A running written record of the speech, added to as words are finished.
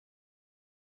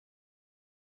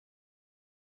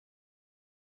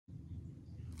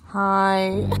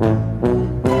Hi.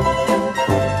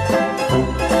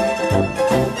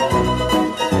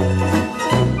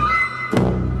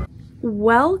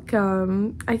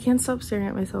 Welcome. I can't stop staring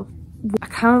at myself. I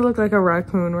kind of look like a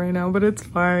raccoon right now, but it's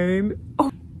fine.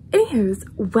 Oh, anyways,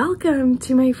 welcome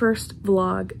to my first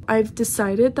vlog. I've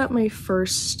decided that my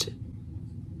first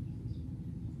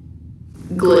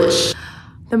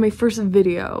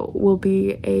video will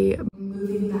be a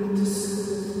moving back to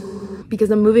school,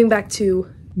 because I'm moving back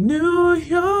to New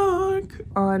York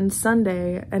on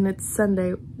Sunday, and it's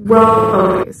Sunday.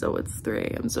 Wrong. Okay, so it's 3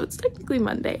 a.m. so it's technically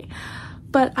Monday.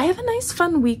 But I have a nice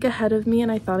fun week ahead of me, and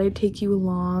I thought I'd take you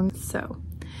along. So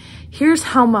here's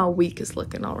how my week is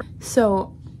looking already.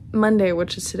 So Monday,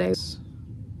 which is today.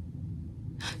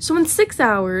 So in 6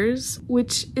 hours,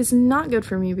 which is not good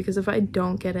for me, because if I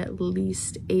don't get at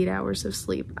least 8 hours of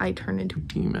sleep, I turn into a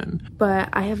demon. But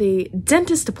I have a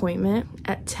dentist appointment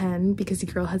at 10 because the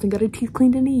girl hasn't got her teeth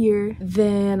cleaned in a year.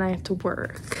 Then I have to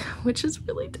work, which is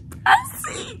really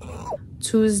depressing.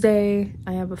 Tuesday,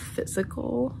 I have a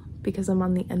physical because I'm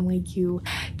on the NYU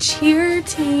cheer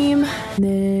team. And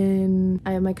then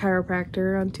I have my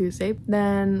chiropractor on Tuesday.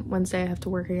 Then Wednesday I have to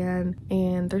work again.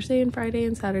 And Thursday and Friday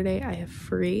and Saturday I have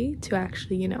free to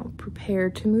actually, you know, prepare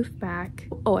to move back.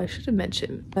 Oh, I should have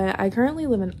mentioned that I currently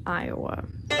live in Iowa.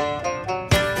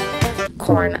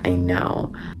 Corn, I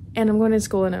know. And I'm going to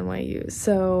school in NYU.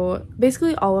 So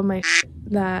basically all of my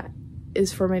that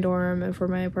is for my dorm and for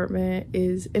my apartment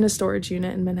is in a storage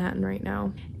unit in Manhattan right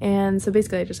now. And so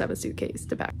basically I just have a suitcase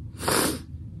to pack.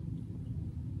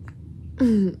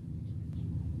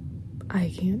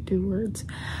 I can't do words.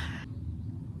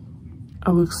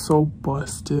 I look so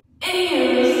busted.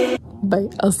 Bye,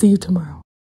 I'll see you tomorrow.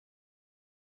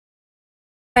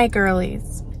 Hi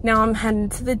girlies. Now I'm heading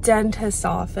to the dentist's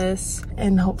office,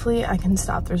 and hopefully I can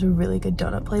stop. There's a really good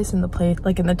donut place in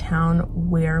the town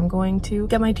where I'm going to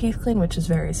get my teeth cleaned, which is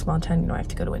very small town. You know, I have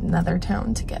to go to another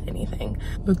town to get anything.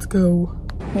 Let's go.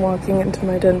 I'm walking into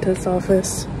my dentist's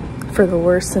office for the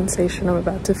worst sensation I'm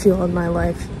about to feel in my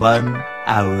life. 1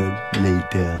 hour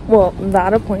later. Well,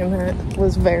 that appointment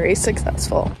was very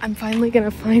successful. I'm finally gonna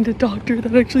find a doctor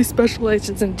that actually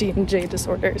specializes in TMJ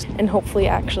disorders and hopefully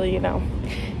actually, you know,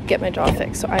 get my jaw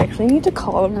fixed. So I actually need to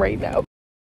call them right now.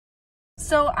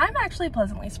 So I'm actually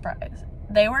pleasantly surprised.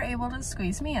 They were able to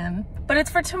squeeze me in, but it's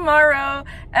for tomorrow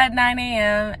at 9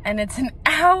 a.m. and it's an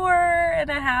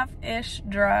hour-and-a-half-ish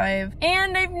drive,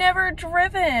 and I've never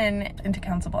driven into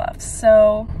Council Bluffs,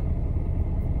 so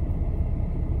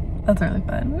that's really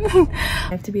fun. I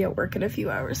have to be at work in a few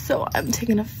hours, so I'm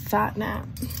taking a fat nap.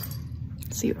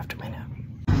 See you after my nap.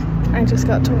 I just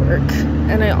got to work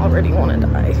and I already want to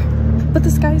die. But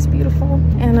the sky is beautiful,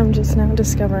 and I'm just now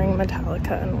discovering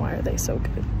Metallica and why are they so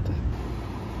good.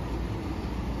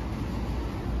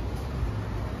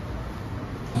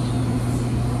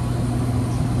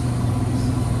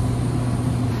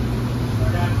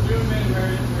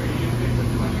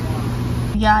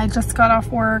 Yeah, I just got off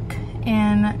work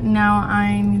and now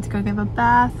I need to go give a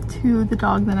bath to the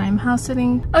dog that I'm house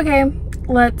sitting. Okay,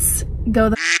 let's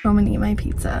go home and eat my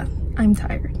pizza. I'm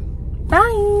tired.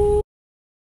 Bye!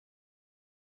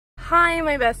 Hi,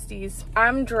 my besties.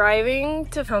 I'm driving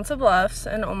to Council Bluffs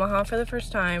in Omaha for the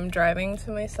first time, driving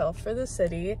to myself for the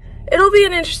city. It'll be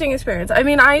an interesting experience. I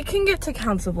mean, I can get to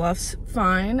Council Bluffs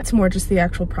fine. It's more just the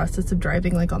actual process of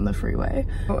driving like on the freeway.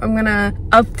 I'm gonna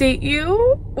update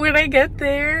you when I get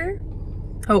there,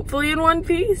 hopefully in one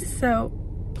piece, so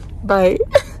bye.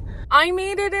 I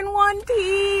made it in one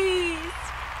piece.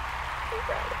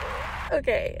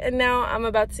 Okay, and now I'm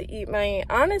about to eat my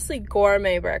honestly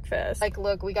gourmet breakfast. Like,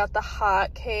 look, we got the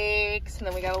hot cakes, and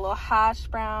then we got a little hash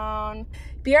brown.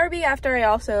 BRB after I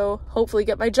also hopefully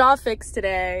get my jaw fixed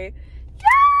today.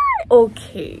 Yay!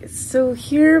 Okay, so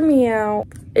hear me out.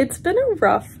 It's been a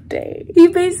rough day. He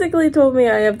basically told me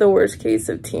I have the worst case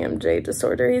of TMJ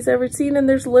disorder he's ever seen, and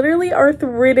there's literally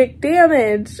arthritic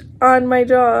damage on my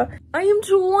jaw. I am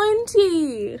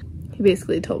 20. He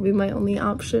basically told me my only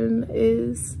option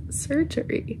is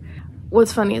surgery.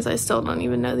 What's funny is I still don't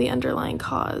even know the underlying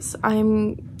cause.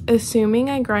 I'm assuming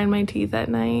I grind my teeth at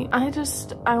night. I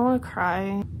want to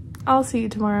cry. I'll see you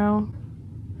tomorrow.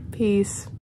 Peace.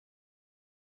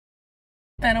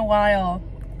 Been a while.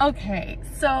 Okay,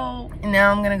 so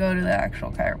now I'm gonna go to the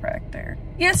actual chiropractor.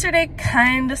 Yesterday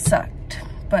kinda sucked,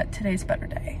 but today's a better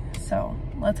day. So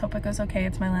let's hope it goes okay.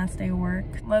 It's my last day of work.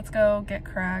 Let's go get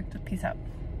cracked. Peace out.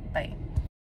 Bye.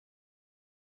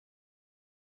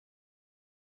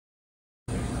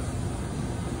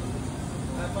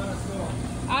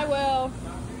 I will.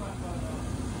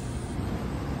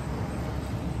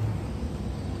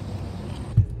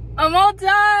 I'm all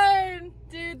done.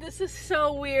 Dude, this This is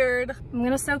so weird. I'm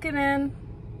gonna soak it in.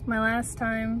 My last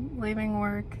time leaving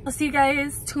work. I'll see you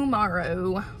guys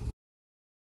tomorrow.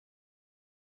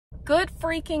 Good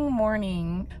freaking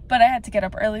morning. But I had to get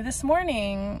up early this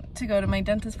morning to go to my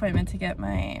dentist appointment to get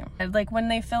my, like when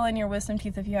they fill in your wisdom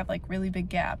teeth if you have like really big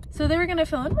gaps. So they were gonna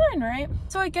fill in mine, right?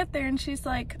 So I get there and she's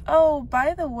like, oh,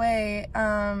 by the way,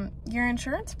 your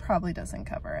insurance probably doesn't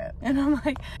cover it. And I'm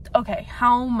like, okay,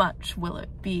 how much will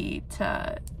it be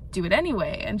to do it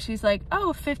anyway? And she's like,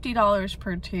 oh, $50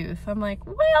 per tooth. I'm like,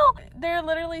 well, they're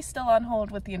literally still on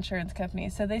hold with the insurance company,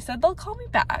 so they said they'll call me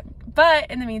back. But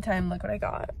in the meantime, look what I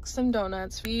got. Some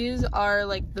donuts. These are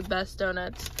like the best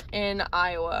donuts in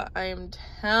Iowa. I am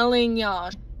telling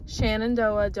y'all.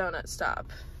 Shenandoah Donut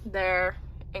Stop. They're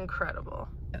incredible.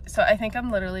 So I think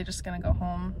I'm literally just gonna go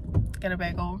home, get a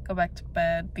bagel, go back to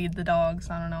bed, feed the dogs.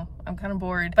 I don't know. I'm kind of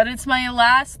bored. But it's my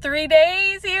last 3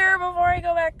 days here before I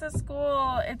go back to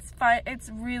school. It's fine. It's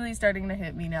really starting to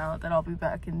hit me now that I'll be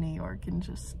back in New York in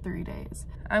just 3 days.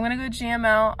 I'm gonna go jam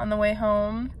out on the way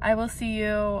home. I will see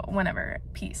you whenever.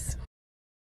 Peace.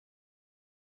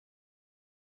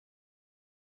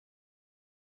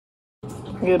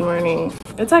 Good morning.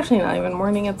 It's actually not even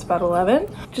morning, it's about 11.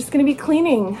 Just gonna be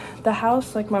cleaning the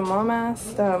house like my mom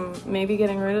asked, maybe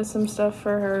getting rid of some stuff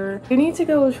for her. I need to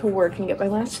go to work and get my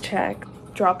last check,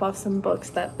 drop off some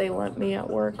books that they lent me at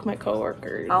work, my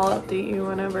coworkers. I'll update you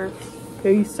whenever.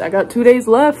 Peace. I got 2 days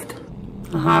left.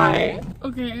 Hi.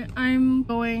 Okay, I'm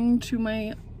going to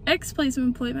my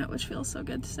ex-placement appointment, which feels so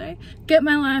good to say. Get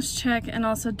my last check and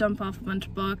also dump off a bunch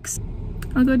of books.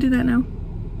 I'll go do that now.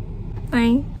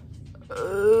 Bye.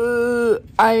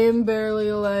 I am barely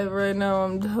alive right now,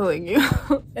 I'm telling you.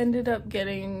 Ended up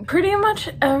getting pretty much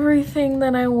everything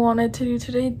that I wanted to do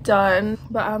today done,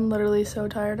 but I'm literally so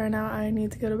tired right now. I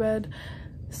need to go to bed.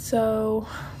 So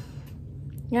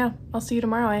yeah, I'll see you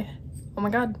tomorrow. Oh my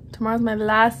god, tomorrow's my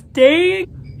last day.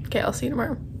 Okay, I'll see you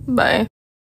tomorrow. Bye.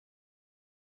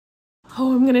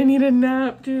 Oh, I'm gonna need a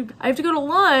nap, dude. I have to go to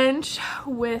lunch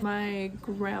with my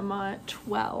grandma at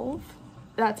 12.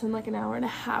 That's in like an hour and a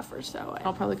half or so.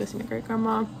 I'll probably go see my great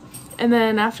grandma. And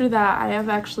then after that, I have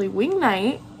actually wing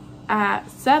night at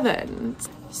 7.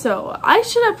 So I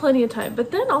should have plenty of time.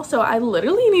 But then also I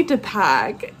literally need to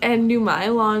pack and do my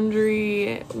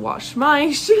laundry, wash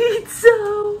my sheets.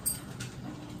 So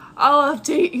I'll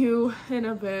update you in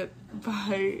a bit.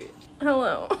 Bye.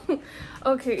 Hello.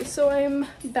 Okay, so I'm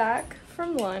back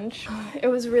from lunch. It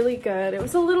was really good. It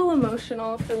was a little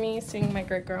emotional for me seeing my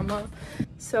great grandma.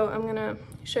 So I'm gonna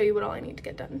show you what all I need to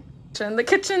get done. The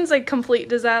kitchen's a complete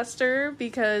disaster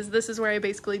because this is where I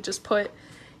basically just put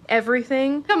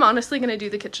everything. I'm honestly gonna do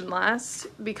the kitchen last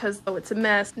because oh, it's a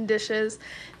mess, dishes.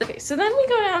 Okay, so then we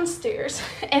go downstairs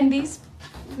and these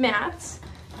mats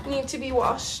need to be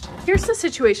washed. Here's the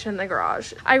situation in the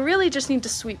garage. I really just need to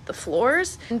sweep the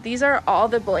floors. And these are all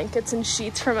the blankets and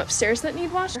sheets from upstairs that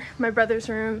need washed. My brother's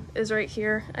room is right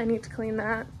here. I need to clean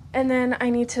that. And then I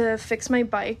need to fix my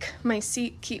bike. My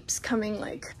seat keeps coming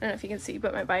like, I don't know if you can see,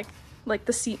 but my bike, like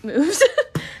the seat moves.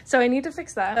 So I need to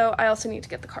fix that. So I also need to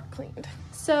get the car cleaned.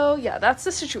 So yeah, that's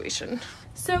the situation.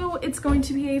 So it's going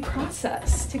to be a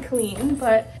process to clean,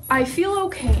 but I feel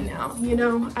okay now. You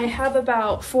know, I have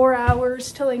about 4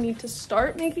 hours till I need to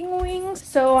start making wings.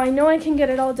 So I know I can get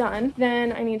it all done.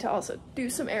 Then I need to also do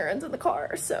some errands in the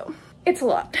car. So it's a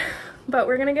lot, but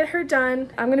we're gonna get her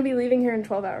done. I'm gonna be leaving here in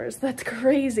 12 hours. That's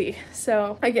crazy.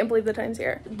 So I can't believe the time's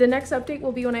here. The next update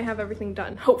will be when I have everything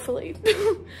done, hopefully.